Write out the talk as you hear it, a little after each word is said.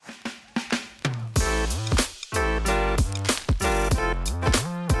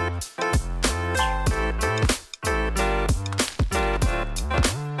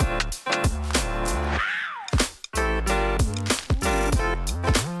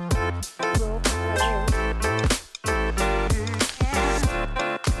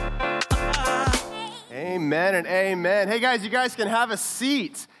Amen and amen. Hey guys, you guys can have a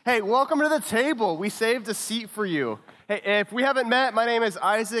seat. Hey, welcome to the table. We saved a seat for you. Hey, if we haven't met, my name is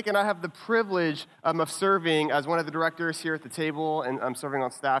Isaac, and I have the privilege of serving as one of the directors here at the table, and I'm serving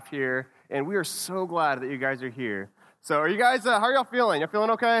on staff here. And we are so glad that you guys are here. So, are you guys? How are y'all feeling? You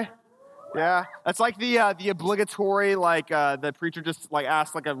feeling okay? Yeah, that's like the obligatory, the preacher just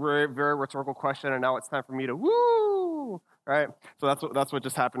asked a very, very rhetorical question, and now it's time for me to woo, right? So that's what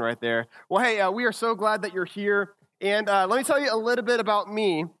just happened right there. Well, hey, we are so glad that you're here, and let me tell you a little bit about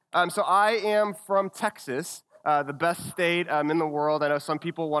me. So I am from Texas, the best state in the world. I know some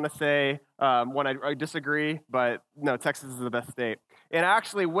people want to say when I disagree, but no, Texas is the best state. And I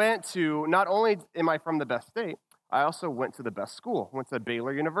actually went to, not only am I from the best state, I also went to the best school. Went to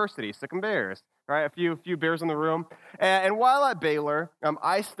Baylor University, Sic 'em Bears, right? A few Bears in the room. And while at Baylor,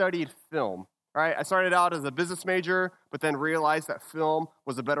 I studied film, right? I started out as a business major, but then realized that film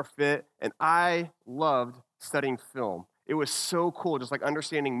was a better fit, and I loved studying film. It was so cool, just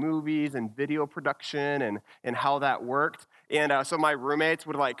understanding movies and video production and how that worked. And so my roommates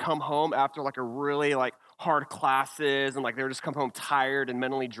would come home after a really hard classes, and they would just come home tired and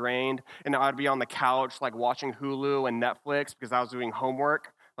mentally drained. And I'd be on the couch watching Hulu and Netflix because I was doing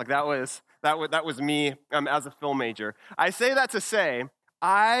homework. That was me as a film major. I say that to say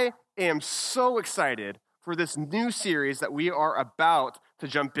I am so excited for this new series that we are about to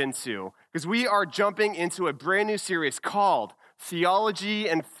jump into, because we are jumping into a brand new series called Theology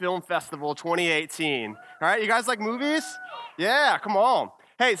and Film Festival 2018. All right, you guys like movies? Yeah, come on.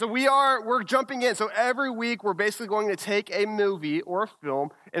 Hey, so we're jumping in. So every week we're basically going to take a movie or a film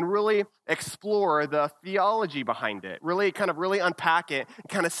and really explore the theology behind it. Really unpack it and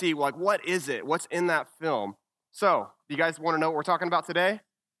kind of see what is it? What's in that film? So, do you guys want to know what we're talking about today?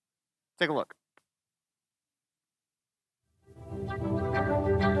 Take a look.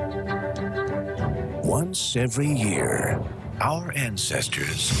 Once every year, our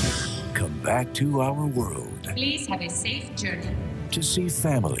ancestors come back to our world. Please have a safe journey. To see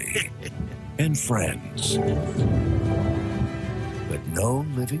family and friends. But no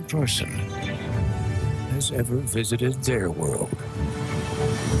living person has ever visited their world.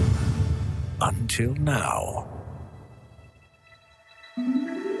 Until now.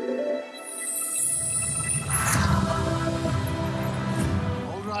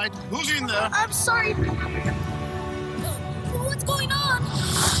 All right, who's in there? I'm sorry. What's going on?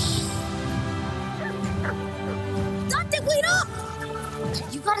 Dante, wait up!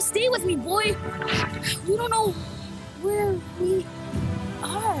 You gotta stay with me, boy. We don't know where we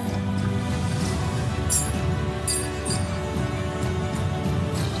are.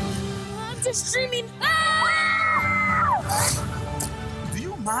 I'm just dreaming. Do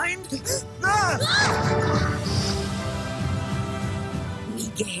you mind?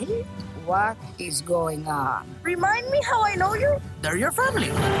 Miguel? What is going on? Remind me how I know you? They're your family.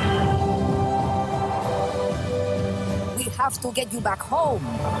 We have to get you back home.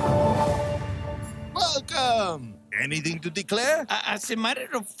 Welcome. Anything to declare? As a matter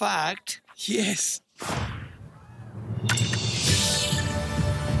of fact, yes.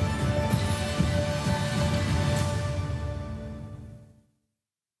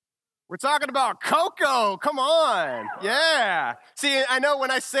 We're talking about Coco. Come on. Yeah. See, I know when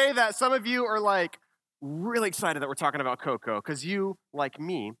I say that, some of you are really excited that we're talking about Coco because you, like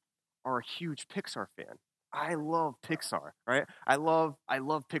me, are a huge Pixar fan. I love Pixar, right? I love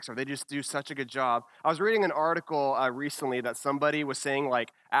Pixar. They just do such a good job. I was reading an article recently that somebody was saying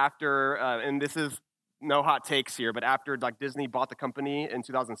after, and this is no hot takes here, but after Disney bought the company in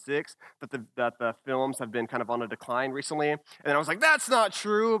 2006, that the films have been kind of on a decline recently. And I was like, that's not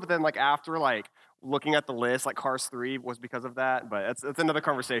true. But then after looking at the list, Cars 3 was because of that. But it's another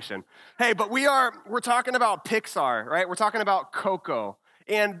conversation. Hey, but we're talking about Pixar, right? We're talking about Coco.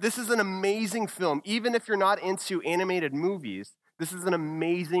 And this is an amazing film. Even if you're not into animated movies, this is an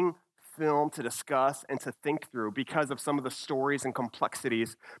amazing film to discuss and to think through because of some of the stories and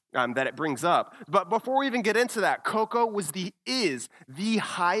complexities that it brings up. But before we even get into that, Coco is the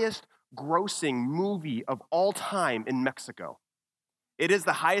highest grossing movie of all time in Mexico. It is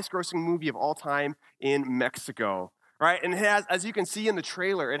the highest grossing movie of all time in Mexico. Right, and it has, as you can see in the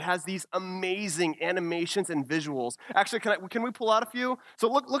trailer, it has these amazing animations and visuals. Actually, can we pull out a few? So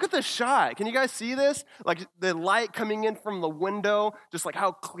look at this shot. Can you guys see this? The light coming in from the window, just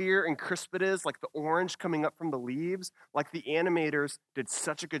how clear and crisp it is, the orange coming up from the leaves. The animators did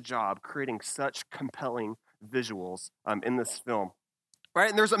such a good job creating such compelling visuals in this film. right?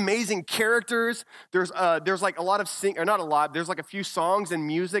 And there's amazing characters. There's like a lot of not a lot. There's like a few songs and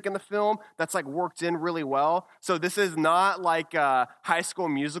music in the film that's like worked in really well. So this is not like a High School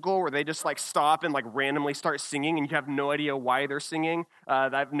Musical where they just like stop and like randomly start singing and you have no idea why they're singing.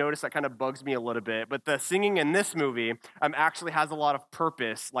 I've noticed that kind of bugs me a little bit. But the singing in this movie actually has a lot of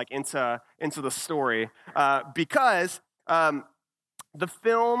purpose, like into the story, because the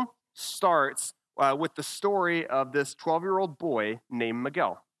film starts with the story of this 12-year-old boy named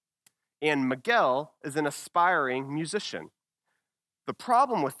Miguel. And Miguel is an aspiring musician. The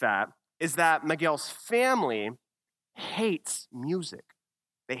problem with that is that Miguel's family hates music.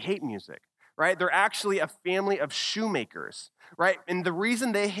 They hate music, right? They're actually a family of shoemakers, right? And the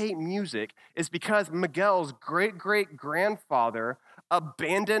reason they hate music is because Miguel's great-great-grandfather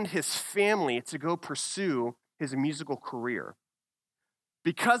abandoned his family to go pursue his musical career.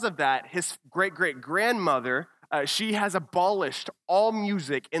 Because of that, his great-great-grandmother, she has abolished all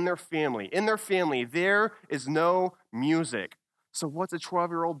music in their family. In their family, there is no music. So what's a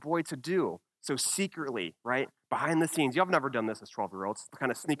 12-year-old boy to do? So secretly, right, behind the scenes, y'all have never done this as 12-year-olds,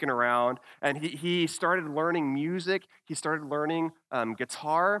 kind of sneaking around. And he started learning music. He started learning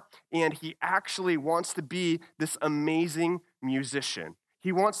guitar. And he actually wants to be this amazing musician.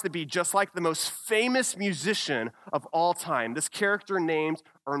 He wants to be just like the most famous musician of all time, this character named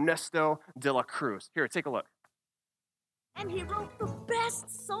Ernesto de la Cruz. Here, take a look. And he wrote the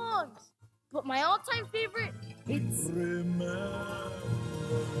best songs. But my all-time favorite, it's... Remember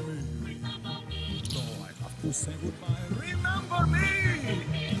me. No, I have to say goodbye. Remember me.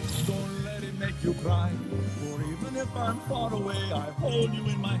 Don't let it make you cry. For even if I'm far away, I hold you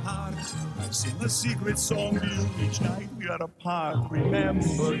in my heart. I sing a secret song to you each night we are apart.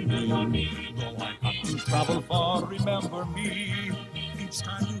 Remember me. Though I have to travel far, remember me. Each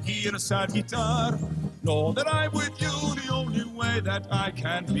time you hear a sad guitar, know that I'm with you the only way that I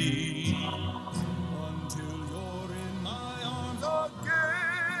can be. Until you're in my arms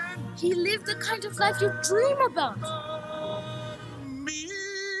again. He lived the kind of life you dream about. Me.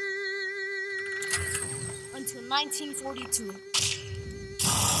 Until 1942.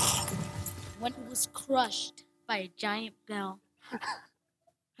 When he was crushed by a giant bell.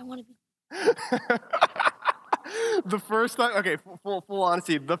 I want to be... The first time, okay, full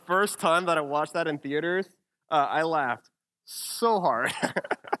honesty, the first time that I watched that in theaters, I laughed so hard.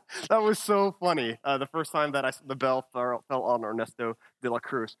 That was so funny. The first time that the bell fell on Ernesto de la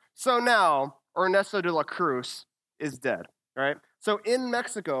Cruz. So now, Ernesto de la Cruz is dead, right? So in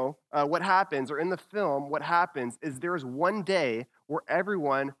Mexico, what happens, or in the film, what happens is there's one day where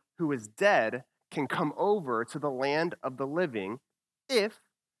everyone who is dead can come over to the land of the living if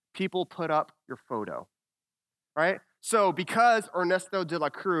people put up your photo. Right? So because Ernesto de la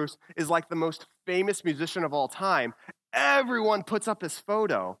Cruz is like the most famous musician of all time, everyone puts up his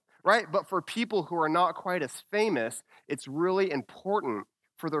photo, right? But for people who are not quite as famous, it's really important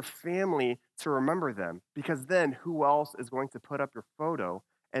for their family to remember them, because then who else is going to put up your photo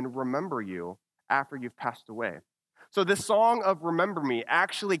and remember you after you've passed away? So this song of Remember Me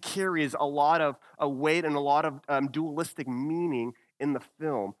actually carries a lot of weight and a lot of dualistic meaning in the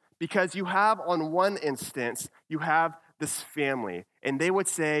film. Because you have, on one instance, you have this family, and they would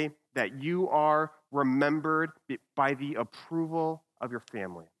say that you are remembered by the approval of your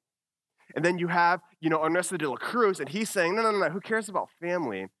family. And then you have, Ernesto de la Cruz, and he's saying, no, who cares about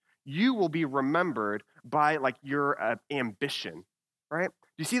family? You will be remembered by, like, your ambition, right?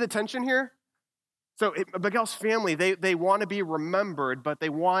 Do you see the tension here? So Miguel's family, they want to be remembered, but they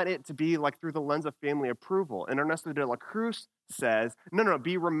want it to be like through the lens of family approval. And Ernesto de la Cruz says, no,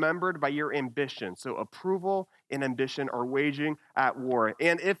 be remembered by your ambition. So approval and ambition are waging at war.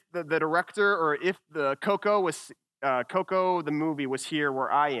 And if the director, or if the Coco the movie was here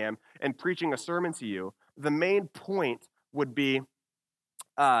where I am and preaching a sermon to you, the main point would be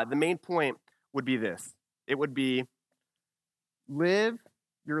this. It would be, live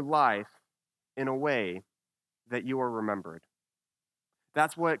your life in a way that you are remembered.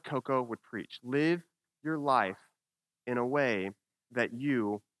 That's what Coco would preach. Live your life in a way that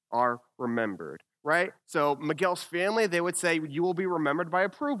you are remembered, right? So Miguel's family, they would say, you will be remembered by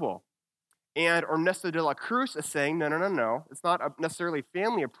approval. And Ernesto de la Cruz is saying, no. It's not necessarily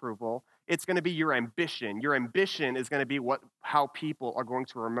family approval. It's going to be your ambition. Your ambition is going to be how people are going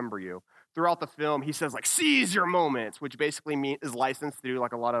to remember you. Throughout the film, he says, like, seize your moments, which basically is licensed to do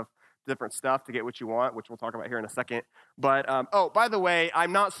like a lot of different stuff to get what you want, which we'll talk about here in a second. But, by the way,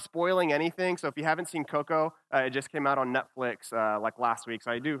 I'm not spoiling anything. So if you haven't seen Coco, it just came out on Netflix like last week.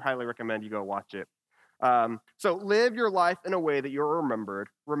 So I do highly recommend you go watch it. So live your life in a way that you're remembered.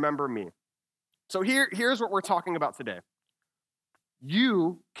 Remember me. So here's what we're talking about today.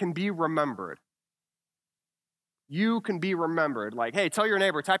 you can be remembered. You can be remembered. Like, hey, tell your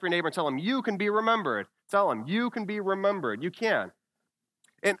neighbor, tap your neighbor and tell him, you can be remembered. Tell him, you can be remembered. You can.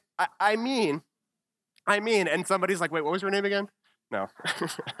 And I mean, and somebody's like, wait, what was your name again? No.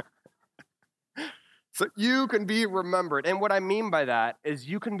 So you can be remembered. And what I mean by that is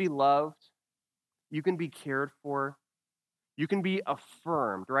you can be loved, you can be cared for, you can be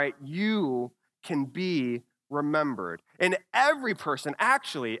affirmed, right? You can be remembered. And every person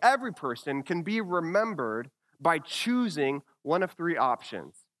can be remembered by choosing one of three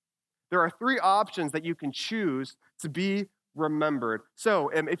options. There are three options that you can choose to be remembered. So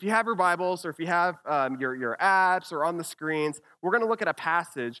if you have your Bibles or if you have your apps or on the screens, we're going to look at a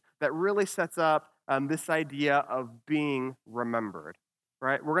passage that really sets up this idea of being remembered,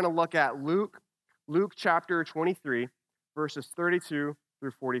 right? We're going to look at Luke chapter 23, verses 32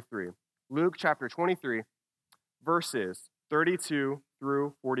 through 43. Luke chapter 23, verses 32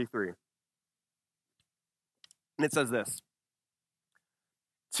 through 43. And it says this: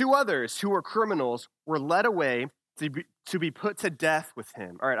 two others who were criminals were led away to be put to death with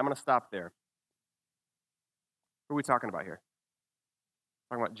him. All right, I'm going to stop there. Who are we talking about here?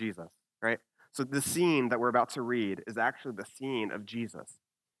 Talking about Jesus, right? So the scene that we're about to read is actually the scene of Jesus.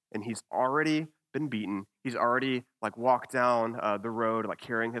 And he's already been beaten. He's already walked down the road,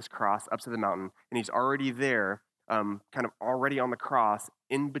 carrying his cross up to the mountain. And he's already there, kind of already on the cross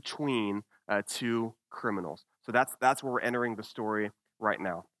in between two criminals. So that's where we're entering the story right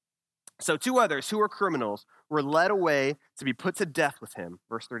now. So two others who were criminals were led away to be put to death with him.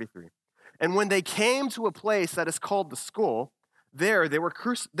 Verse 33. And when they came to a place that is called the Skull, there they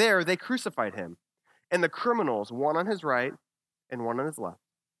crucified him, and the criminals, one on his right and one on his left.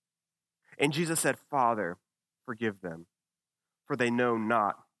 And Jesus said, Father, forgive them, for they know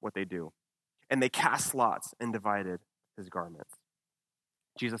not what they do. And they cast lots and divided his garments.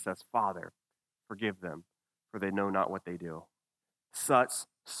 Jesus says, Father, forgive them, for they know not what they do.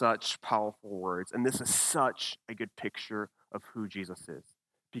 Such powerful words. And this is such a good picture of who Jesus is.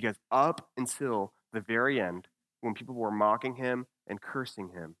 Because up until the very end, when people were mocking him and cursing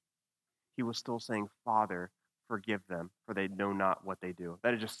him, he was still saying, Father, forgive them, for they know not what they do.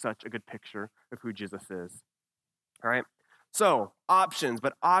 That is just such a good picture of who Jesus is. All right? So, options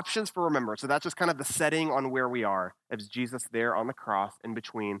for remembrance. So that's just kind of the setting on where we are as Jesus there on the cross in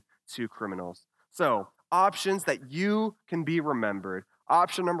between two criminals. So, options that you can be remembered.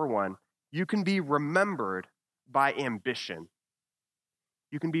 Option number one, you can be remembered by ambition.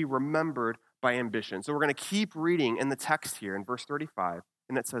 You can be remembered by ambition. So we're going to keep reading in the text here in verse 35,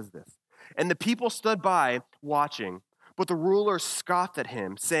 and it says this: And the people stood by watching, but the rulers scoffed at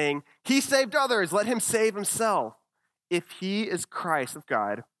him, saying, He saved others, let him save himself. If he is Christ of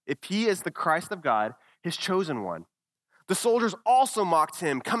God, if he is the Christ of God, his chosen one. The soldiers also mocked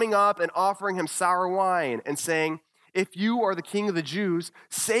him, coming up and offering him sour wine and saying, If you are the king of the Jews,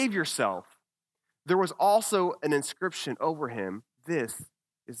 save yourself. There was also an inscription over him, This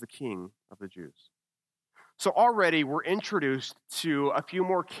is the King of the Jews. So already we're introduced to a few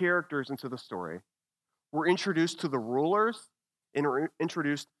more characters into the story. We're introduced to the rulers and we're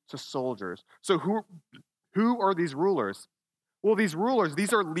introduced to soldiers. So who are these rulers? Well, these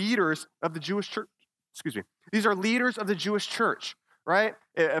are leaders of the Jewish church. These are leaders of the Jewish church, right?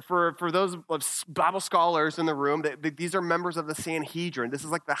 For those Bible scholars in the room, these are members of the Sanhedrin. This is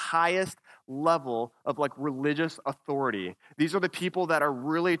the highest level of religious authority. These are the people that are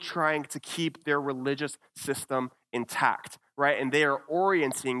really trying to keep their religious system intact, right? And they are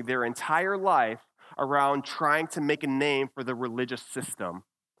orienting their entire life around trying to make a name for the religious system,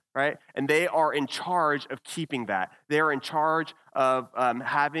 right? And they are in charge of keeping that. They are in charge of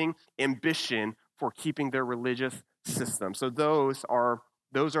having ambition for keeping their religious system. So those are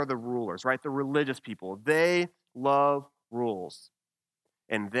the rulers, right? The religious people. They love rules,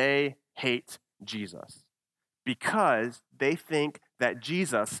 and they hate Jesus because they think that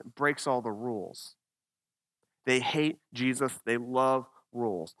Jesus breaks all the rules. They hate Jesus. They love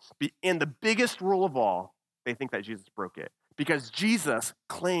rules. And the biggest rule of all, they think that Jesus broke it because Jesus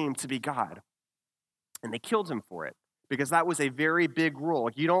claimed to be God, and they killed him for it because that was a very big rule.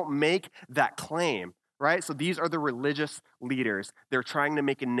 You don't make that claim, right? So these are the religious leaders. They're trying to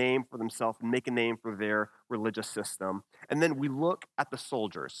make a name for themselves and make a name for their religious system. And then we look at the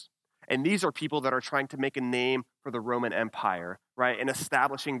soldiers. And these are people that are trying to make a name for the Roman Empire, right? And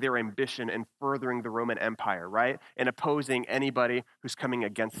establishing their ambition and furthering the Roman Empire, right? And opposing anybody who's coming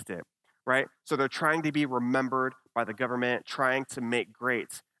against it, right? So they're trying to be remembered by the government, trying to make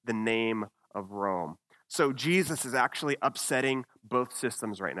great the name of Rome. So Jesus is actually upsetting both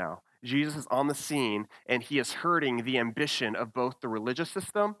systems right now. Jesus is on the scene, and he is hurting the ambition of both the religious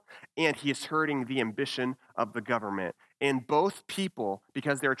system and he is hurting the ambition of the government. And both people,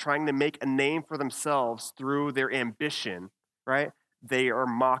 because they're trying to make a name for themselves through their ambition, right? They are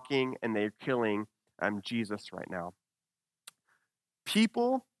mocking and they're killing Jesus right now.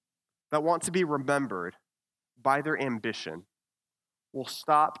 People that want to be remembered by their ambition will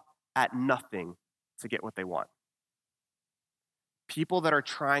stop at nothing to get what they want. People that are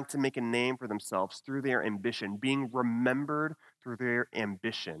trying to make a name for themselves through their ambition, being remembered through their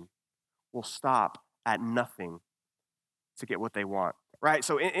ambition, will stop at nothing to get what they want, right?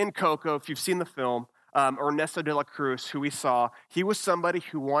 So in Coco, if you've seen the film, Ernesto de la Cruz, who we saw, he was somebody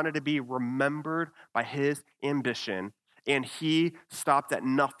who wanted to be remembered by his ambition, and he stopped at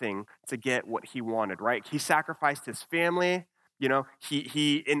nothing to get what he wanted, right? He sacrificed his family,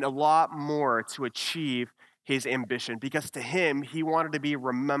 he and a lot more to achieve his ambition, because to him, he wanted to be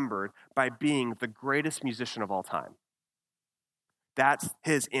remembered by being the greatest musician of all time. That's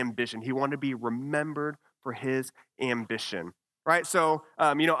his ambition. He wanted to be remembered for his ambition, right? So,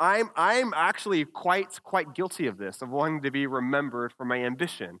 I'm actually quite guilty of this, of wanting to be remembered for my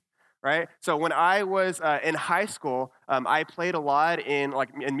ambition, right? So when I was in high school, I played a lot in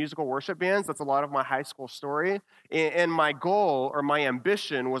musical worship bands. That's a lot of my high school story. And my goal or my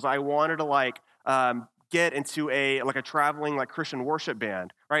ambition was I wanted to get into a traveling Christian worship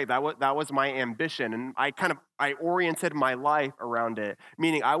band, right? That was my ambition, and I oriented my life around it.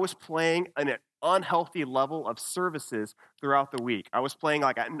 Meaning, I was playing an unhealthy level of services throughout the week. I was playing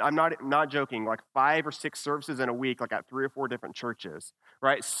I'm not joking, 5 or 6 services in a week, at 3 or 4 different churches,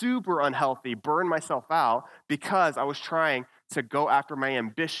 right? Super unhealthy, burned myself out because I was trying to go after my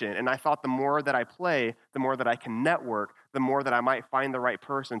ambition, and I thought the more that I play, the more that I can network, the more that I might find the right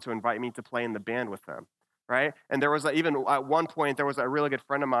person to invite me to play in the band with them. Right? And there was even at one point, there was a really good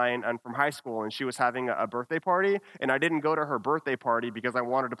friend of mine from high school, and she was having a birthday party, and I didn't go to her birthday party because I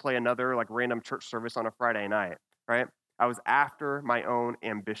wanted to play another random church service on a Friday night, right? I was after my own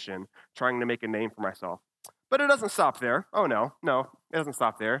ambition, trying to make a name for myself. But it doesn't stop there. Oh, no, it doesn't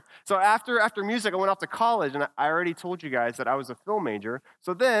stop there. So after music, I went off to college, and I already told you guys that I was a film major.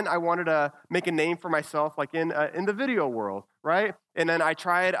 So then I wanted to make a name for myself, in the video world, right? And then I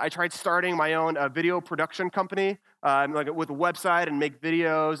tried starting my own video production company, with a website and make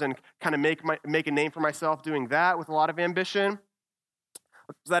videos and kind of make a name for myself doing that with a lot of ambition.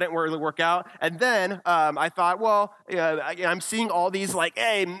 So that didn't really work out. And then I thought, I'm seeing all these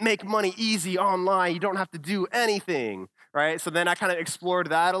hey, make money easy online. You don't have to do anything, right? So then I kind of explored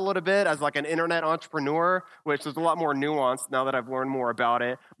that a little bit as an internet entrepreneur, which is a lot more nuanced now that I've learned more about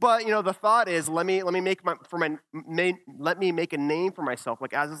it. But the thought is, let me make a name for myself,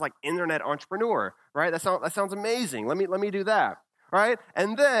 as this internet entrepreneur, right? That sounds amazing. Let me do that. Right?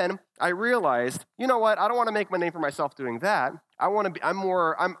 And then I realized, you know what? I don't want to make my name for myself doing that.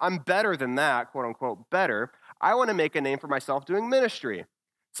 I'm better than that, quote unquote, better. I want to make a name for myself doing ministry.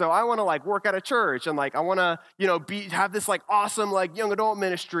 So I want to work at a church, and I want to, have this awesome young adult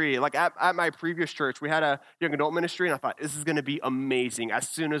ministry. At my previous church, we had a young adult ministry, and I thought this is going to be amazing. As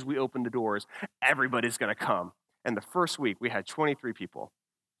soon as we open the doors, everybody's going to come. And the first week we had 23 people.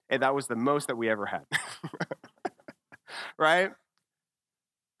 And that was the most that we ever had. Right?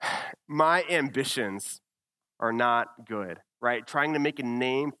 My ambitions are not good, right? Trying to make a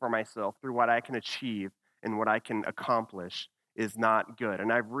name for myself through what I can achieve and what I can accomplish is not good.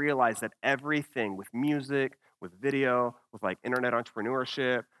 And I've realized that everything with music, with video, with internet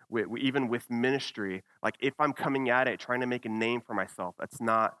entrepreneurship, even with ministry, if I'm coming at it trying to make a name for myself, that's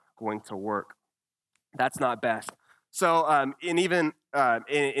not going to work. That's not best. So, and even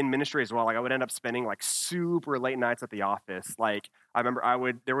in ministry as well, I would end up spending super late nights at the office. I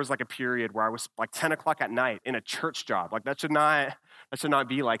remember there was a period where I was 10 o'clock at night in a church job. That should not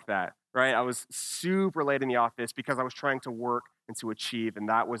be like that, right? I was super late in the office because I was trying to work and to achieve, and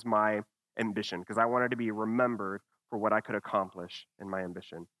that was my ambition, because I wanted to be remembered for what I could accomplish in my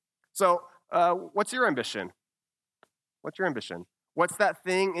ambition. So, what's your ambition? What's your ambition? What's that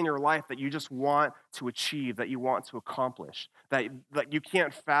thing in your life that you just want to achieve, that you want to accomplish, that you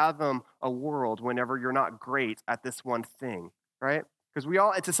can't fathom a world whenever you're not great at this one thing, right? Because we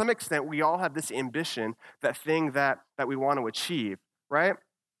all, to some extent, we all have this ambition, that thing that we want to achieve, right?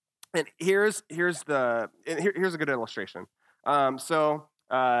 And here's a good illustration. So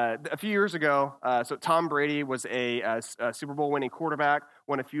a few years ago, so Tom Brady was a Super Bowl winning quarterback,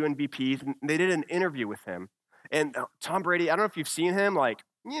 won a few MVPs, and they did an interview with him. And Tom Brady, I don't know if you've seen him,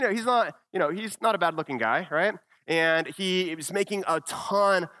 he's not a bad-looking guy, right? And he is making a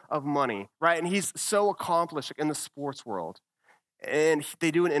ton of money, right? And he's so accomplished in the sports world. And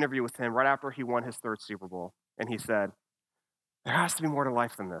they do an interview with him right after he won his third Super Bowl. And he said, there has to be more to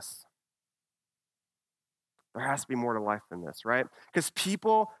life than this. There has to be more to life than this, right? Because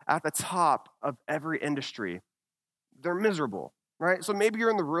people at the top of every industry, they're miserable, right? So maybe you're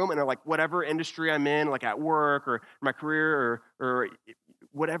in the room and they're like, whatever industry I'm in, like at work or my career or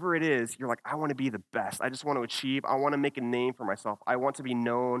whatever it is, you're like, I want to be the best. I just want to achieve. I want to make a name for myself. I want to be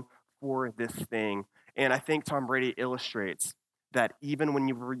known for this thing. And I think Tom Brady illustrates that even when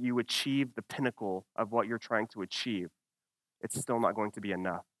you achieve the pinnacle of what you're trying to achieve, it's still not going to be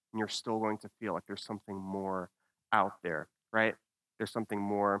enough. And you're still going to feel like there's something more out there, right? There's something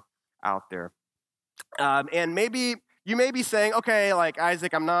more out there. And maybe you may be saying, okay, like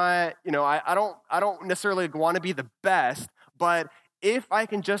Isaac, I'm not, I don't necessarily want to be the best, but if I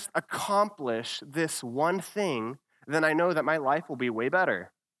can just accomplish this one thing, then I know that my life will be way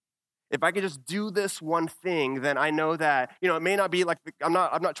better. If I can just do this one thing, then I know that, it may not be like, I'm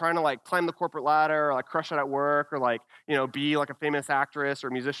not trying to like climb the corporate ladder or like crush it at work or like, be like a famous actress or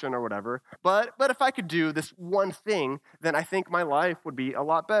musician or whatever. But if I could do this one thing, then I think my life would be a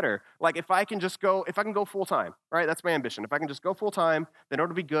lot better. Like if I can go full time, right? That's my ambition. If I can just go full time, then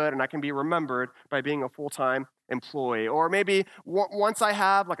it'll be good and I can be remembered by being a full-time employee. Or maybe once I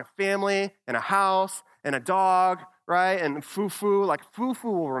have like a family and a house and a dog, right? And Fufu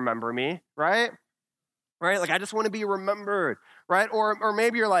will remember me, right? Right? Like I just want to be remembered, right? Or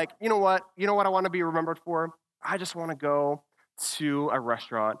maybe you're like, you know what I want to be remembered for? I just want to go to a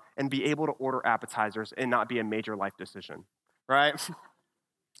restaurant and be able to order appetizers and not be a major life decision, right?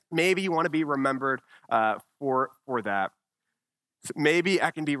 Maybe you want to be remembered for that. So maybe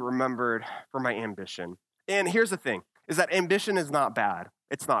I can be remembered for my ambition. And here's the thing, is that ambition is not bad.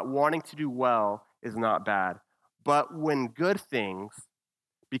 It's not. Wanting to do well is not bad. But when good things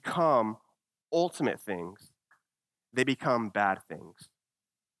become ultimate things, they become bad things.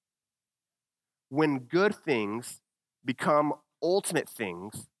 When good things become ultimate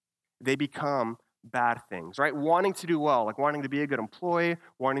things, they become bad things, right? Wanting to do well, like wanting to be a good employee,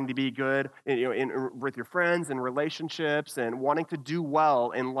 wanting to be good with your friends and relationships, and wanting to do well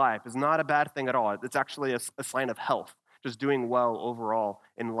in life is not a bad thing at all. It's actually a sign of health, just doing well overall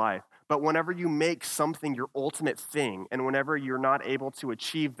in life. But whenever you make something your ultimate thing, and whenever you're not able to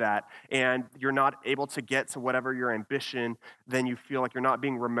achieve that, and you're not able to get to whatever your ambition, then you feel like you're not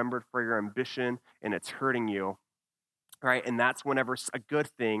being remembered for your ambition, and it's hurting you, right? And that's whenever a good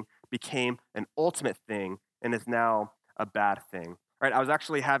thing became an ultimate thing and is now a bad thing, right? I was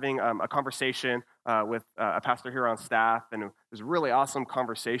actually having a conversation with a pastor here on staff, and it was a really awesome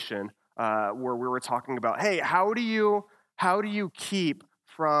conversation where we were talking about, hey, how do you keep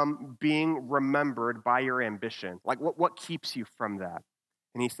from being remembered by your ambition? Like, what keeps you from that?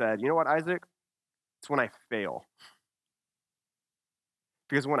 And he said, you know what, Isaac? It's when I fail.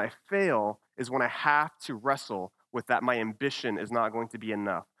 Because when I fail is when I have to wrestle with that my ambition is not going to be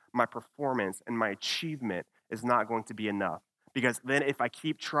enough. My performance and my achievement is not going to be enough. Because then if I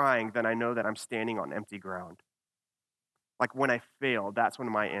keep trying, then I know that I'm standing on empty ground. Like when I fail, that's when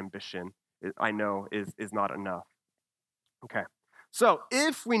my ambition, I know, is not enough. Okay. So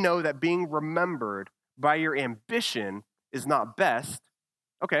if we know that being remembered by your ambition is not best,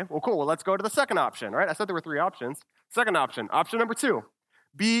 okay, well, cool. Well, let's go to the second option, right? I said there were three options. Second option number 2,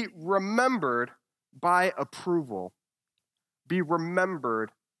 be remembered by approval. Be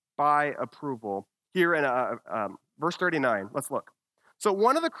remembered by approval. Here in verse 39, let's look. So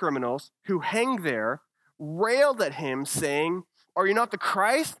one of the criminals who hanged there railed at him, saying, "Are you not the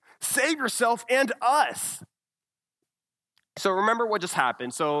Christ? Save yourself and us." So remember what just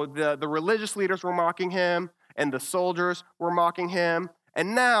happened. So the religious leaders were mocking him, and the soldiers were mocking him.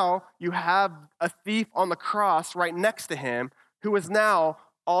 And now you have a thief on the cross right next to him who is now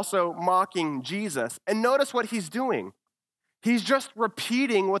also mocking Jesus. And notice what he's doing. He's just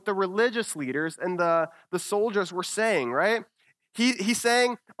repeating what the religious leaders and the soldiers were saying, right? He's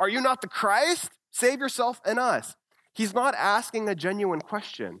saying, "Are you not the Christ? Save yourself and us." He's not asking a genuine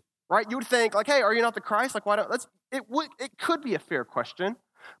question, right? You would think, like, hey, are you not the Christ? Like, why don't, it could be a fair question,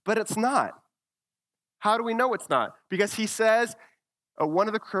 but it's not. How do we know it's not? Because he says, one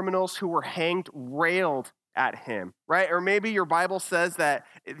of the criminals who were hanged railed at him, right? Or maybe your Bible says that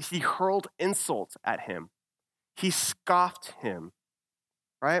he hurled insults at him. He scoffed him,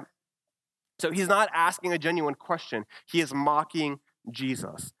 right? So he's not asking a genuine question. He is mocking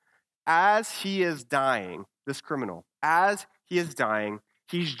Jesus. As he is dying, this criminal, as he is dying,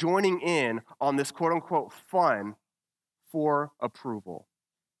 he's joining in on this quote-unquote fun for approval.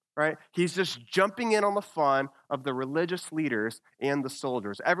 right? He's just jumping in on the fun of the religious leaders and the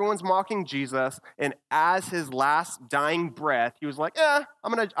soldiers. Everyone's mocking Jesus, and as his last dying breath, he was like, I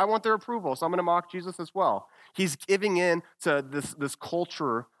want their approval, so I'm going to mock Jesus as well. He's giving in to this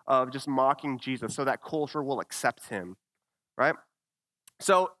culture of just mocking Jesus so that culture will accept him, right?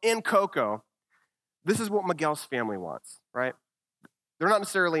 So in Coco, this is what Miguel's family wants, right? They're not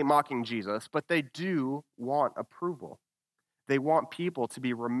necessarily mocking Jesus, but they do want approval. They want people to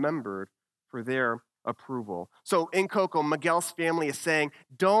be remembered for their approval. So in Coco, Miguel's family is saying,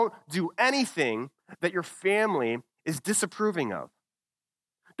 don't do anything that your family is disapproving of.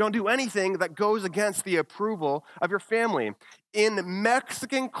 Don't do anything that goes against the approval of your family. In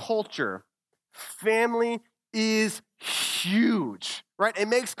Mexican culture, family is huge, right? It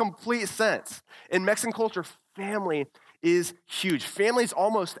makes complete sense. In Mexican culture, family is huge. Family is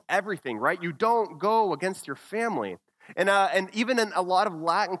almost everything, right? You don't go against your family. And even in a lot of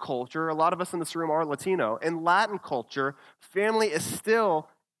Latin culture, a lot of us in this room are Latino. In Latin culture, family is still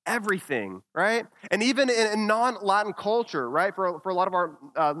everything, right? And even in non-Latin culture, right? For a lot of our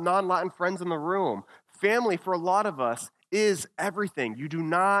non-Latin friends in the room, family for a lot of us is everything. You do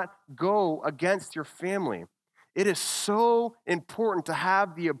not go against your family. It is so important to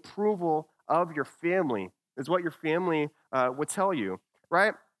have the approval of your family, is what your family would tell you,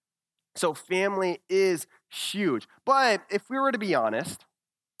 right? So family is huge. But if we were to be honest,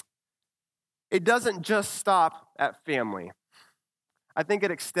 it doesn't just stop at family. I think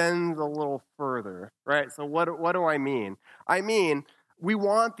it extends a little further, right? So what do I mean? I mean, we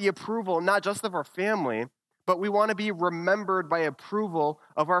want the approval not just of our family, but we want to be remembered by approval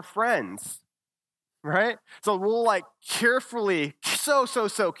of our friends, right? So we'll carefully,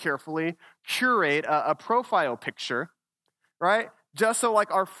 so carefully curate a profile picture, right? Just so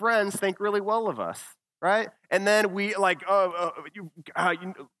our friends think really well of us, right? And then we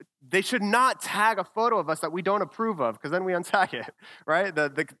they should not tag a photo of us that we don't approve of, because then we untag it, right?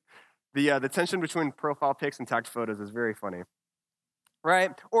 The tension between profile pics and tagged photos is very funny,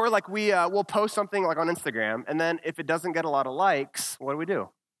 right? Or we'll post something on Instagram, and then if it doesn't get a lot of likes, what do?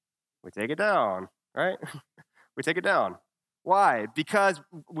 We take it down, right? We take it down. Why? Because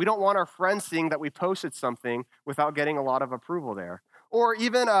we don't want our friends seeing that we posted something without getting a lot of approval there. Or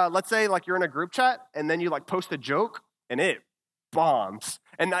even, let's say you're in a group chat and then you post a joke and it bombs.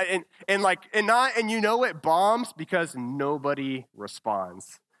 And you know it bombs because nobody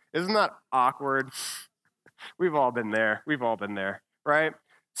responds. Isn't that awkward? We've all been there, right?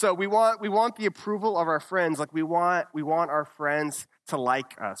 So we want the approval of our friends. We want our friends to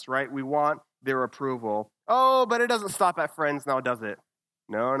like us, right? We want their approval. Oh, but it doesn't stop at friends now, does it?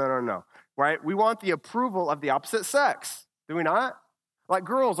 No, right? We want the approval of the opposite sex. Do we not?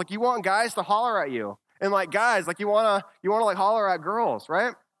 Girls, you want guys to holler at you. And guys, you want to holler at girls,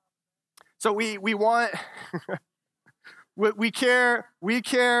 right? So we want, we care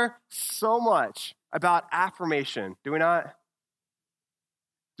so much about affirmation. Do we not?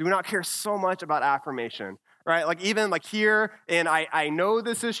 Do we not care so much about affirmation, right? Even here, and I know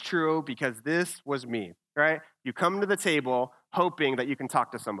this is true because this was me, right? You come to the table hoping that you can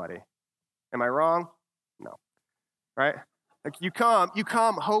talk to somebody. Am I wrong? No, right? You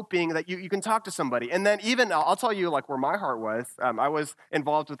come hoping that you can talk to somebody. And then even, I'll tell you where my heart was. I was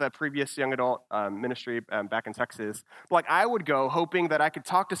involved with a previous young adult ministry back in Texas. I would go hoping that I could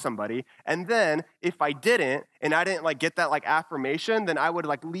talk to somebody. And then if I didn't, and I didn't get that affirmation, then I would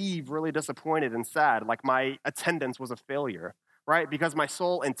leave really disappointed and sad. My attendance was a failure, right? Because my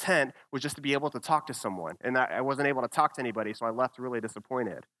sole intent was just to be able to talk to someone. And I wasn't able to talk to anybody, so I left really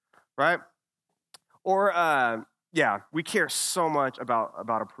disappointed, right? Or, we care so much about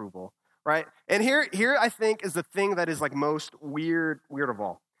approval, right? And here I think is the thing that is most weird of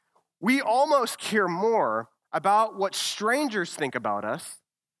all. We almost care more about what strangers think about us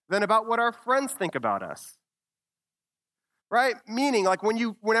than about what our friends think about us, right? Meaning,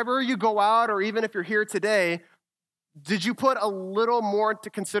 whenever you go out, or even if you're here today, did you put a little more into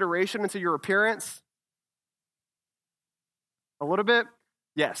consideration into your appearance? A little bit?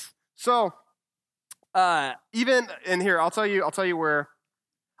 Yes. So, even in here, I'll tell you where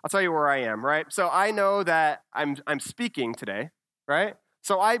I am, right? So I know that I'm speaking today, right?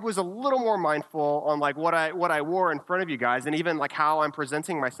 So I was a little more mindful on what I wore in front of you guys, and even how I'm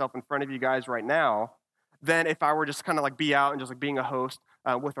presenting myself in front of you guys right now, than if I were just kind of be out and just being a host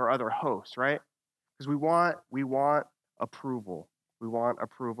with our other hosts, right? Because we want approval. We want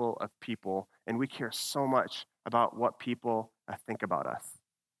approval of people, and we care so much about what people think about us.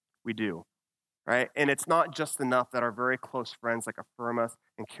 We do. Right? And it's not just enough that our very close friends affirm us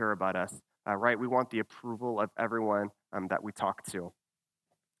and care about us, right? We want the approval of everyone that we talk to.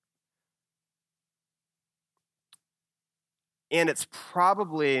 And it's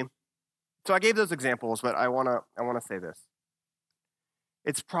probably, so I gave those examples, but I want to say this.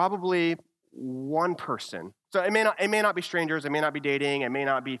 It's probably one person. So it may not be strangers, it may not be dating, it may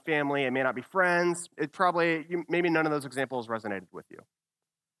not be family, it may not be friends. Maybe none of those examples resonated with you.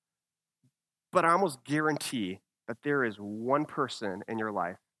 But I almost guarantee that there is one person in your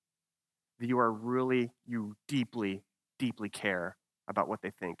life that you deeply, deeply care about what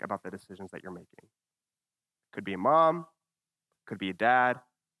they think about the decisions that you're making. Could be a mom, could be a dad,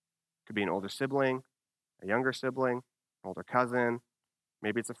 could be an older sibling, a younger sibling, an older cousin,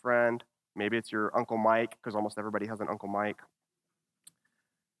 maybe it's a friend, maybe it's your Uncle Mike, because almost everybody has an Uncle Mike.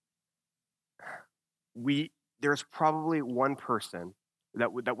 There's probably one person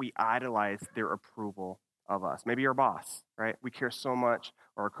that we idolize their approval of us. Maybe your boss, right? We care so much,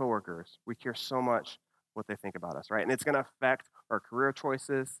 or our coworkers. We care so much what they think about us, right? And it's going to affect our career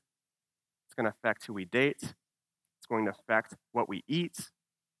choices. It's going to affect who we date. It's going to affect what we eat,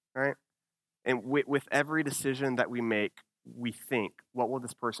 right? And with every decision that we make, we think, what will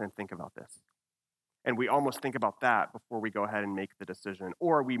this person think about this? And we almost think about that before we go ahead and make the decision.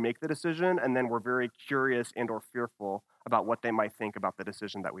 Or we make the decision, and then we're very curious and or fearful about what they might think about the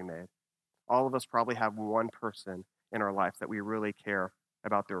decision that we made. All of us probably have one person in our lives that we really care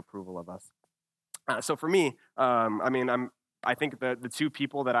about their approval of us. So for me, I think the two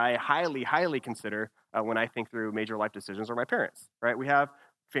people that I highly, highly consider when I think through major life decisions are my parents, right? We have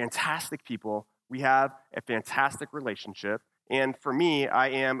fantastic people. We have a fantastic relationship. And for me, I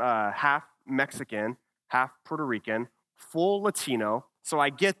am half Mexican, half Puerto Rican, full Latino. So I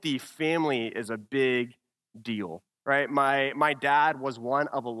get the family is a big deal, right? My dad was one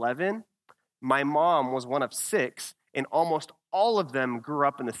of 11. My mom was one of 6. And almost all of them grew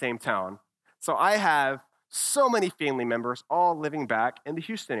up in the same town. So I have so many family members all living back in the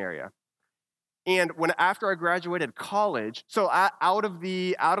Houston area. And after I graduated college, so out of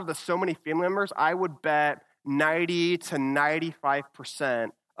the so many family members, I would bet 90 to 95%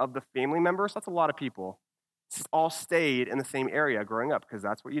 of the family members, that's a lot of people, all stayed in the same area growing up because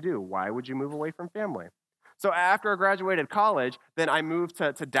that's what you do. Why would you move away from family? So after I graduated college, then I moved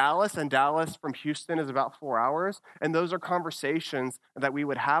to Dallas, and Dallas from Houston is about 4 hours. And those are conversations that we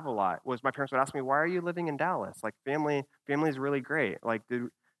would have a lot. Was my parents would ask me, why are you living in Dallas? Like family's really great.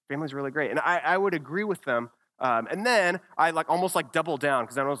 Family's really great. And I would agree with them. And then I almost doubled down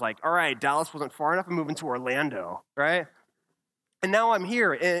because then I was like, all right, Dallas wasn't far enough. I'm moving to Orlando, right? And now I'm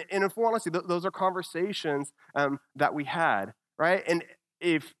here. And in full honesty, those are conversations that we had, right? And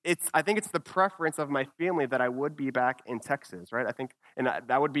I think it's the preference of my family that I would be back in Texas, right? I think, and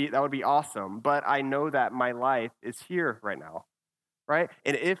that would be awesome. But I know that my life is here right now, right?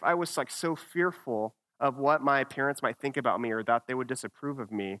 And if I was so fearful of what my parents might think about me or that they would disapprove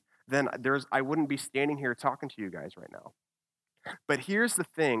of me, then I wouldn't be standing here talking to you guys right now. But here's the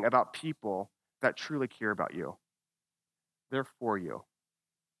thing about people that truly care about you. They're for you.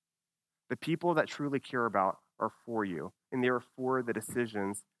 The people that truly care about are for you, and they are for the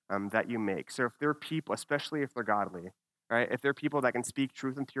decisions that you make. So if there are people, especially if they're godly, right? If there are people that can speak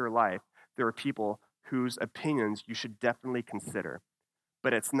truth into your life, there are people whose opinions you should definitely consider.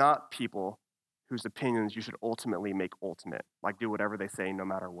 But it's not people whose opinions you should ultimately make ultimate, do whatever they say no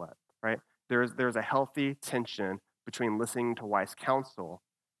matter what, right? There's a healthy tension between listening to wise counsel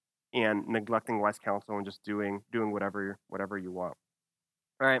and neglecting wise counsel and just doing whatever you want,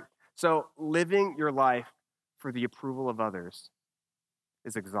 right? So living your life for the approval of others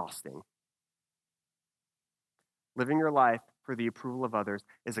is exhausting. Living your life for the approval of others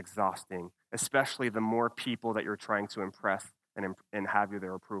is exhausting, especially the more people that you're trying to impress and have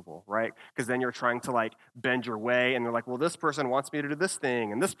their approval, right? Because then you're trying to bend your way, and they're like, well, this person wants me to do this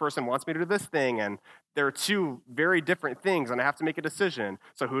thing, and this person wants me to do this thing, and there are two very different things, and I have to make a decision.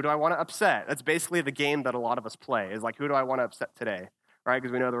 So who do I want to upset? That's basically the game that a lot of us play, is who do I want to upset today, right?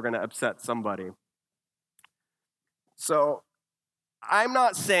 Because we know that we're going to upset somebody. So I'm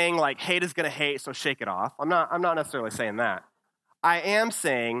not saying hate is going to hate, so shake it off. I'm not necessarily saying that. I am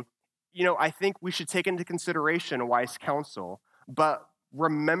saying, I think we should take into consideration wise counsel, but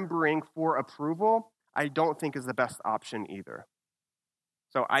remembering for approval, I don't think is the best option either.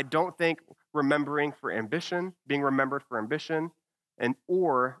 So I don't think remembering for ambition, being remembered for ambition,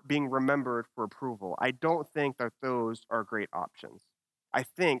 or being remembered for approval, I don't think that those are great options. I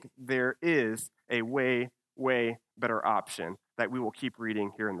think there is a way better option that we will keep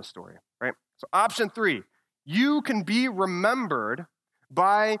reading here in the story, right? So option 3, you can be remembered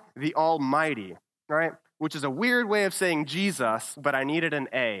by the Almighty, right? Which is a weird way of saying Jesus, but I needed an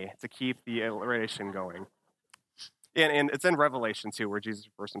A to keep the alliteration going. And it's in Revelation too, where Jesus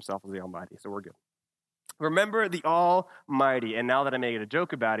refers to himself as the Almighty, so we're good. Remember the Almighty. And now that I made a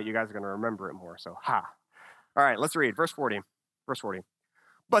joke about it, you guys are going to remember it more. So, ha. All right, let's read. Verse 40.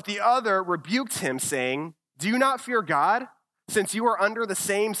 But the other rebuked him, saying, do you not fear God, since you are under the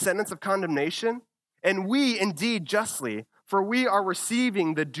same sentence of condemnation? And we indeed justly, for we are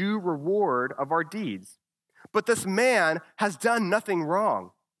receiving the due reward of our deeds. But this man has done nothing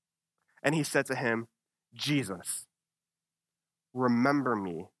wrong. And he said to him, Jesus, remember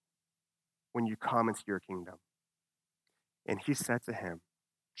me when you come into your kingdom. And he said to him,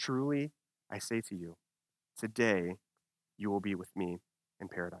 truly I say to you, today you will be with me in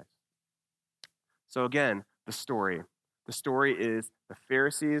paradise. So again, the story. The story is the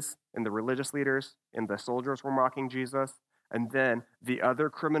Pharisees and the religious leaders and the soldiers were mocking Jesus. And then the other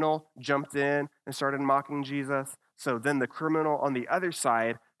criminal jumped in and started mocking Jesus. So then the criminal on the other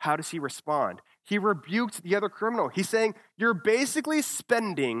side, how does he respond? He rebuked the other criminal. He's saying, you're basically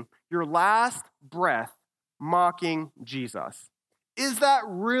spending your last breath mocking Jesus. Is that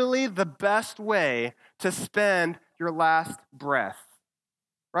really the best way to spend your last breath?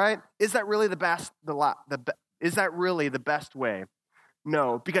 Right? Is that really is that really the best way?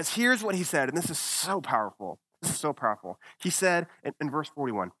 No, because here's what he said, and this is so powerful. This is so powerful. He said in verse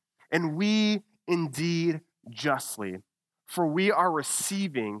 41, and we indeed justly, for we are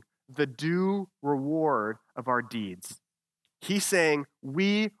receiving the due reward of our deeds. He's saying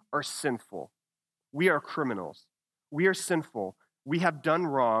we are sinful. We are criminals. We are sinful. We have done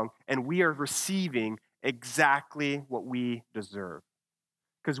wrong, and we are receiving exactly what we deserve.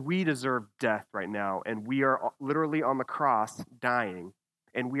 Because we deserve death right now, and we are literally on the cross dying,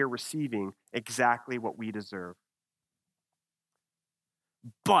 and we are receiving exactly what we deserve.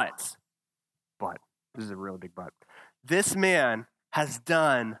 But, this is a really big but, this man has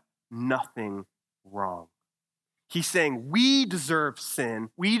done nothing wrong. He's saying we deserve sin,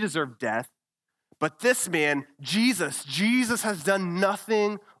 we deserve death, but this man, Jesus has done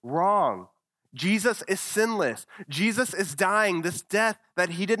nothing wrong. Jesus is sinless. Jesus is dying this death that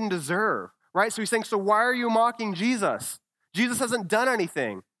he didn't deserve, right? So he's saying, so why are you mocking Jesus? Jesus hasn't done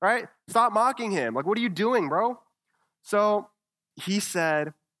anything, right? Stop mocking him. Like, what are you doing, bro? So he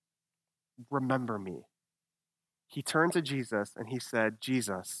said, remember me. He turned to Jesus and he said,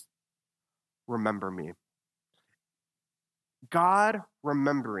 Jesus, remember me. God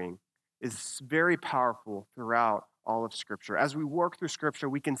remembering is very powerful throughout all of Scripture. As we work through Scripture,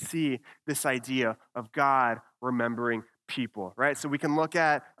 we can see this idea of God remembering people, right? So we can look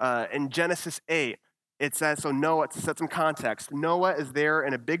at, in Genesis 8, it says, so Noah, to set some context, Noah is there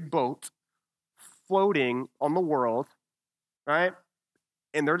in a big boat floating on the world, right?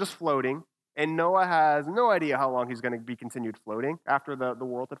 And they're just floating, and Noah has no idea how long he's going to be continued floating after the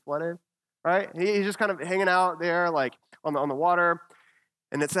world had flooded, right? He's just kind of hanging out there, like, on the water.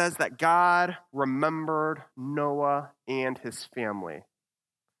 And it says that God remembered Noah and his family.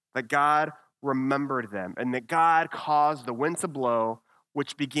 That God remembered them. And that God caused the wind to blow,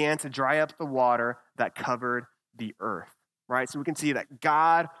 which began to dry up the water that covered the earth. Right? So we can see that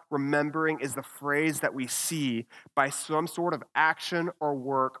God remembering is the phrase that we see by some sort of action or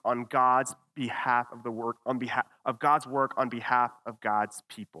work on God's behalf of God's work on behalf of God's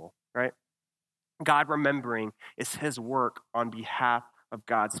people. Right? God remembering is his work on behalf of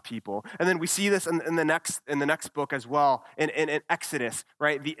God's people. And then we see this in the next book as well, in Exodus,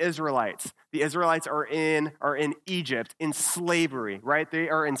 right? The Israelites are in Egypt, in slavery, right? They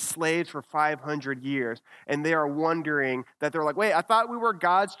are enslaved for 500 years, and they are wondering that they're like, wait, I thought we were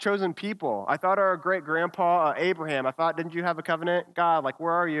God's chosen people. I thought our great-grandpa Abraham, didn't you have a covenant? God, like,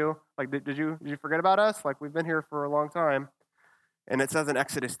 where are you? Like, did you forget about us? Like, we've been here for a long time. And it says in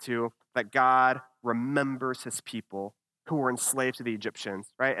Exodus 2 that God remembers his people who were enslaved to the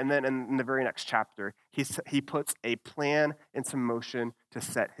Egyptians, right? And then in the very next chapter, he puts a plan into motion to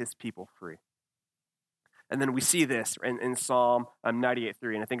set his people free. And then we see this in Psalm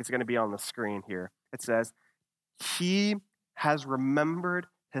 98:3, and I think it's going to be on the screen here. It says, he has remembered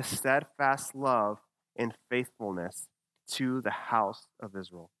his steadfast love and faithfulness to the house of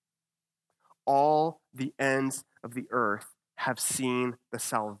Israel. All the ends of the earth have seen the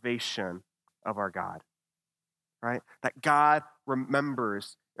salvation of our God. Right? That God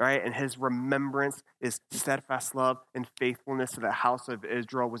remembers, right? And his remembrance is steadfast love and faithfulness to the house of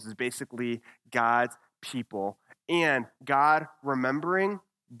Israel, which is basically God's people. And God remembering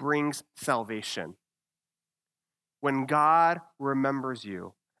brings salvation. When God remembers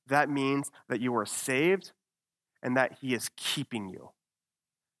you, that means that you are saved and that he is keeping you.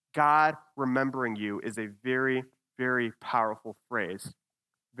 God remembering you is a very, very powerful phrase.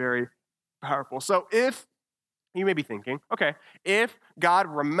 Very powerful. So if you may be thinking, okay, if God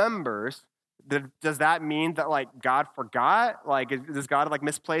remembers, Does that mean that like God forgot? Like, does God like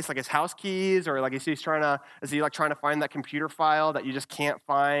misplace like his house keys, or like is he trying to find that computer file that you just can't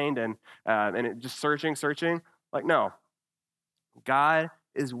find and just searching? Like, no. God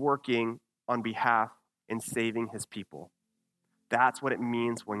is working on behalf in saving his people. That's what it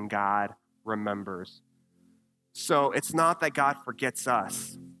means when God remembers. So it's not that God forgets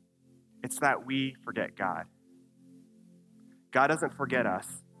us. It's that we forget God. God doesn't forget us.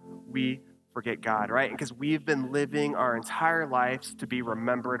 We forget God, right? Because we've been living our entire lives to be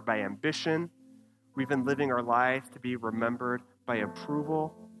remembered by ambition. We've been living our lives to be remembered by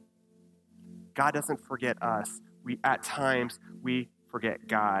approval. God doesn't forget us. At times we forget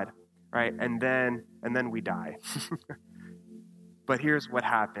God, right? And then we die. But here's what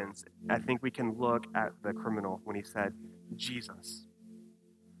happens. I think we can look at the criminal when he said, Jesus,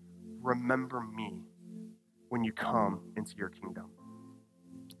 remember me when you come into your kingdom.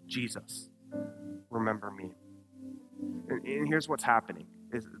 Jesus, remember me. And here's what's happening.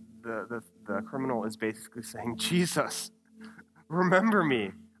 Is the criminal is basically saying, Jesus, remember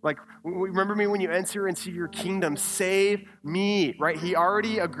me. Like, remember me when you enter into your kingdom. Save me, right? He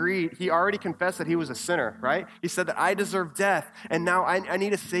already agreed. He already confessed that he was a sinner, right? He said that I deserve death, and now I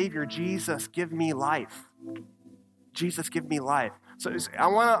need a Savior. Jesus, give me life. Jesus, give me life. So I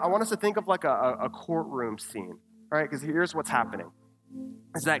want us to think of like a courtroom scene, right? Because here's what's happening.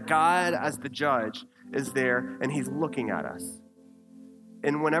 Is that God, as the judge, is there, and he's looking at us.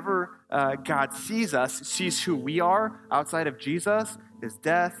 And whenever God sees us, sees who we are outside of Jesus, is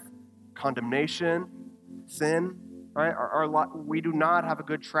death, condemnation, sin, right? We do not have a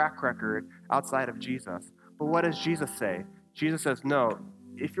good track record outside of Jesus. But what does Jesus say? Jesus says, no,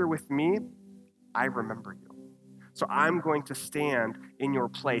 if you're with me, I remember you. So I'm going to stand in your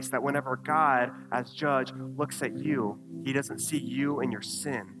place, that whenever God, as judge, looks at you, he doesn't see you and your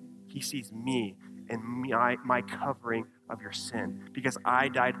sin. He sees me and my covering of your sin, because I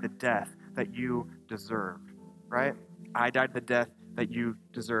died the death that you deserved, right? I died the death that you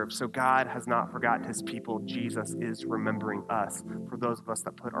deserve. So God has not forgotten his people. Jesus is remembering us, for those of us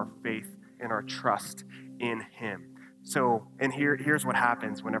that put our faith and our trust in him. So, and here's what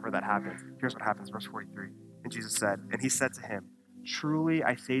happens whenever that happens. Here's what happens, verse 43. And Jesus said, and he said to him, truly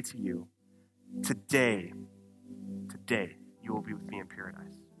I say to you, today you will be with me in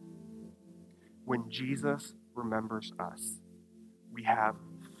paradise. When Jesus remembers us, we have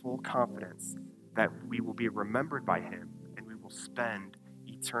full confidence that we will be remembered by him, and we will spend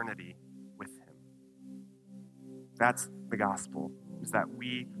eternity with him. That's the gospel, is that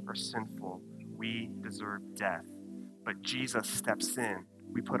we are sinful. We deserve death. But Jesus steps in.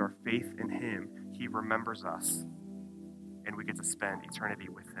 We put our faith in him. He remembers us, and we get to spend eternity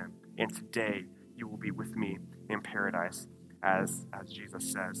with him. And today, you will be with me in paradise, as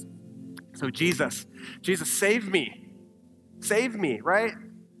Jesus says. So Jesus, save me. Save me, right?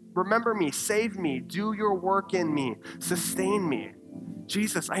 Remember me, save me, do your work in me, sustain me.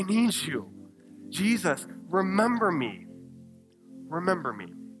 Jesus, I need you. Jesus, remember me. Remember me.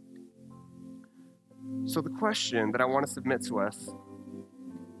 So the question that I want to submit to us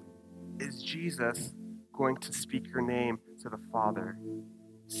is, Jesus going to speak your name to the Father,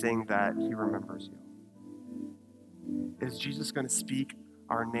 saying that he remembers you? Is Jesus going to speak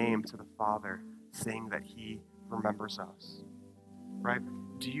our name to the Father, saying that he remembers us? Right?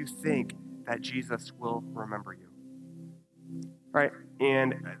 Do you think that Jesus will remember you? Right?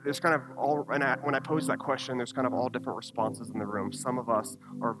 And there's kind of when I pose that question, there's kind of all different responses in the room. Some of us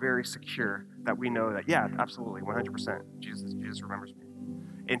are very secure that we know that, yeah, absolutely, 100%, Jesus remembers me.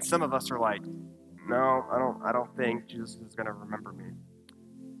 And some of us are like, no, I don't think Jesus is going to remember me.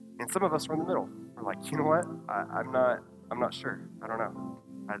 And some of us are in the middle. We're like, you know what? I'm not sure. I don't know.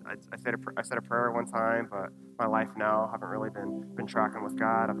 I said a prayer one time, but my life now, I haven't really been tracking with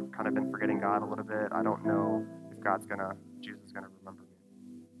God. I've kind of been forgetting God a little bit. I don't know if Jesus is gonna remember me.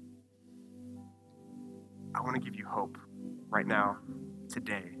 I want to give you hope right now,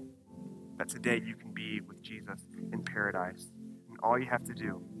 today, that today you can be with Jesus in paradise. And all you have to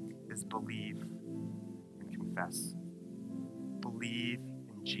do is believe and confess. Believe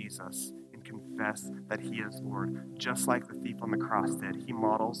in Jesus and confess that he is Lord. Just like the thief on the cross did, he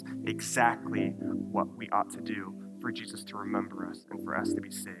models exactly what we ought to do for Jesus to remember us and for us to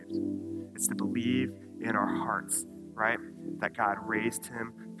be saved. It's to believe in our hearts, right, that God raised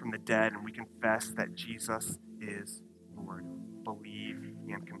him from the dead, and we confess that Jesus is Lord. Believe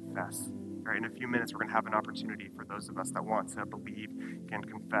and confess. All right, in a few minutes, we're going to have an opportunity for those of us that want to believe and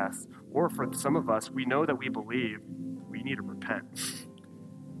confess. Or for some of us, we know that we believe, we need to repent.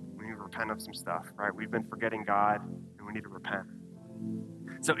 We need to repent of some stuff, right? We've been forgetting God, and we need to repent.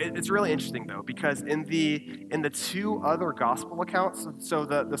 So it's really interesting, though, because in the two other gospel accounts, so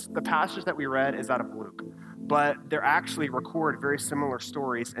the passage that we read is out of Luke, but they're actually record very similar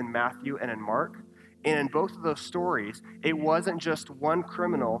stories in Matthew and in Mark. And in both of those stories, it wasn't just one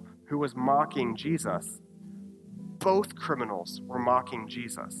criminal who was mocking Jesus. Both criminals were mocking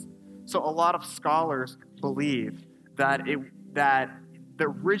Jesus. So a lot of scholars believe that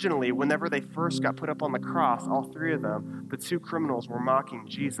originally, whenever they first got put up on the cross, all three of them, the two criminals were mocking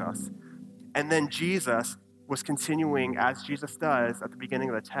Jesus. And then Jesus was continuing, as Jesus does at the beginning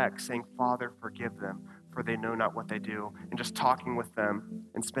of the text, saying, Father, forgive them, for they know not what they do, and just talking with them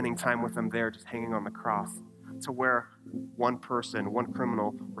and spending time with them there, just hanging on the cross, to where one person, one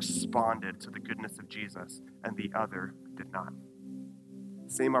criminal, responded to the goodness of Jesus, and the other did not.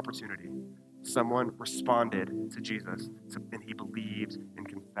 Same opportunity. Someone responded to Jesus, and he believed and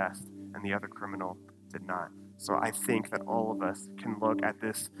confessed, and the other criminal did not. So I think that all of us can look at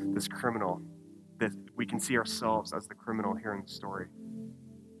this criminal, that we can see ourselves as the criminal here in the story,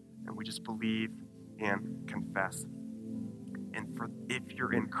 and we just believe and confess. And if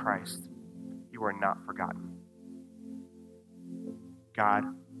you're in Christ, you are not forgotten. God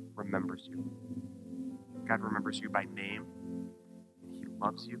remembers you. God remembers you by name, and he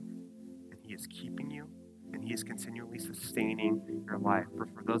loves you. He is keeping you, and he is continually sustaining your life.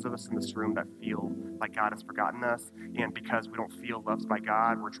 For those of us in this room that feel like God has forgotten us, and because we don't feel loved by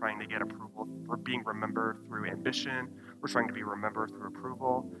God, we're trying to get approval. We're being remembered through ambition. We're trying to be remembered through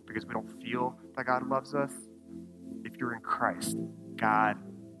approval because we don't feel that God loves us. If you're in Christ, God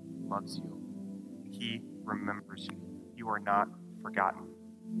loves you. He remembers you. You are not forgotten.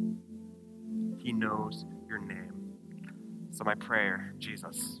 He knows your name. So my prayer,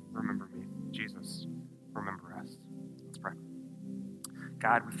 Jesus, remember me. Jesus, remember us. Let's pray.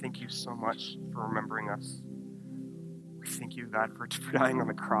 God, we thank you so much for remembering us. We thank you, God, for dying on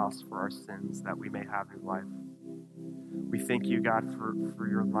the cross for our sins that we may have new life. We thank you, God, for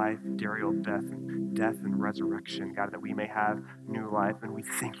your life, burial, death and resurrection, God, that we may have new life. And we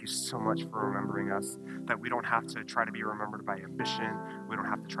thank you so much for remembering us, that we don't have to try to be remembered by ambition. We don't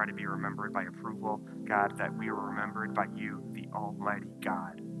have to try to be remembered by approval. God, that we are remembered by you, the Almighty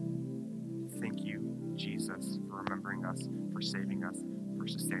God. Thank you, Jesus, for remembering us, for saving us, for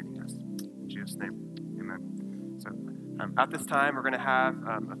sustaining us. In Jesus' name, amen. So at this time, we're going to have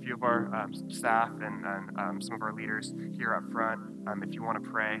a few of our staff and some of our leaders here up front. If you want to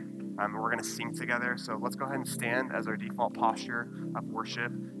pray, we're going to sing together. So let's go ahead and stand as our default posture of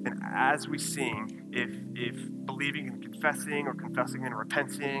worship. And as we sing, if believing and confessing and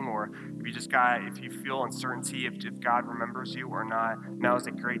repenting, or if you feel uncertainty if God remembers you or not, now is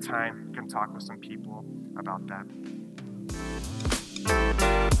a great time to come talk with some people about that.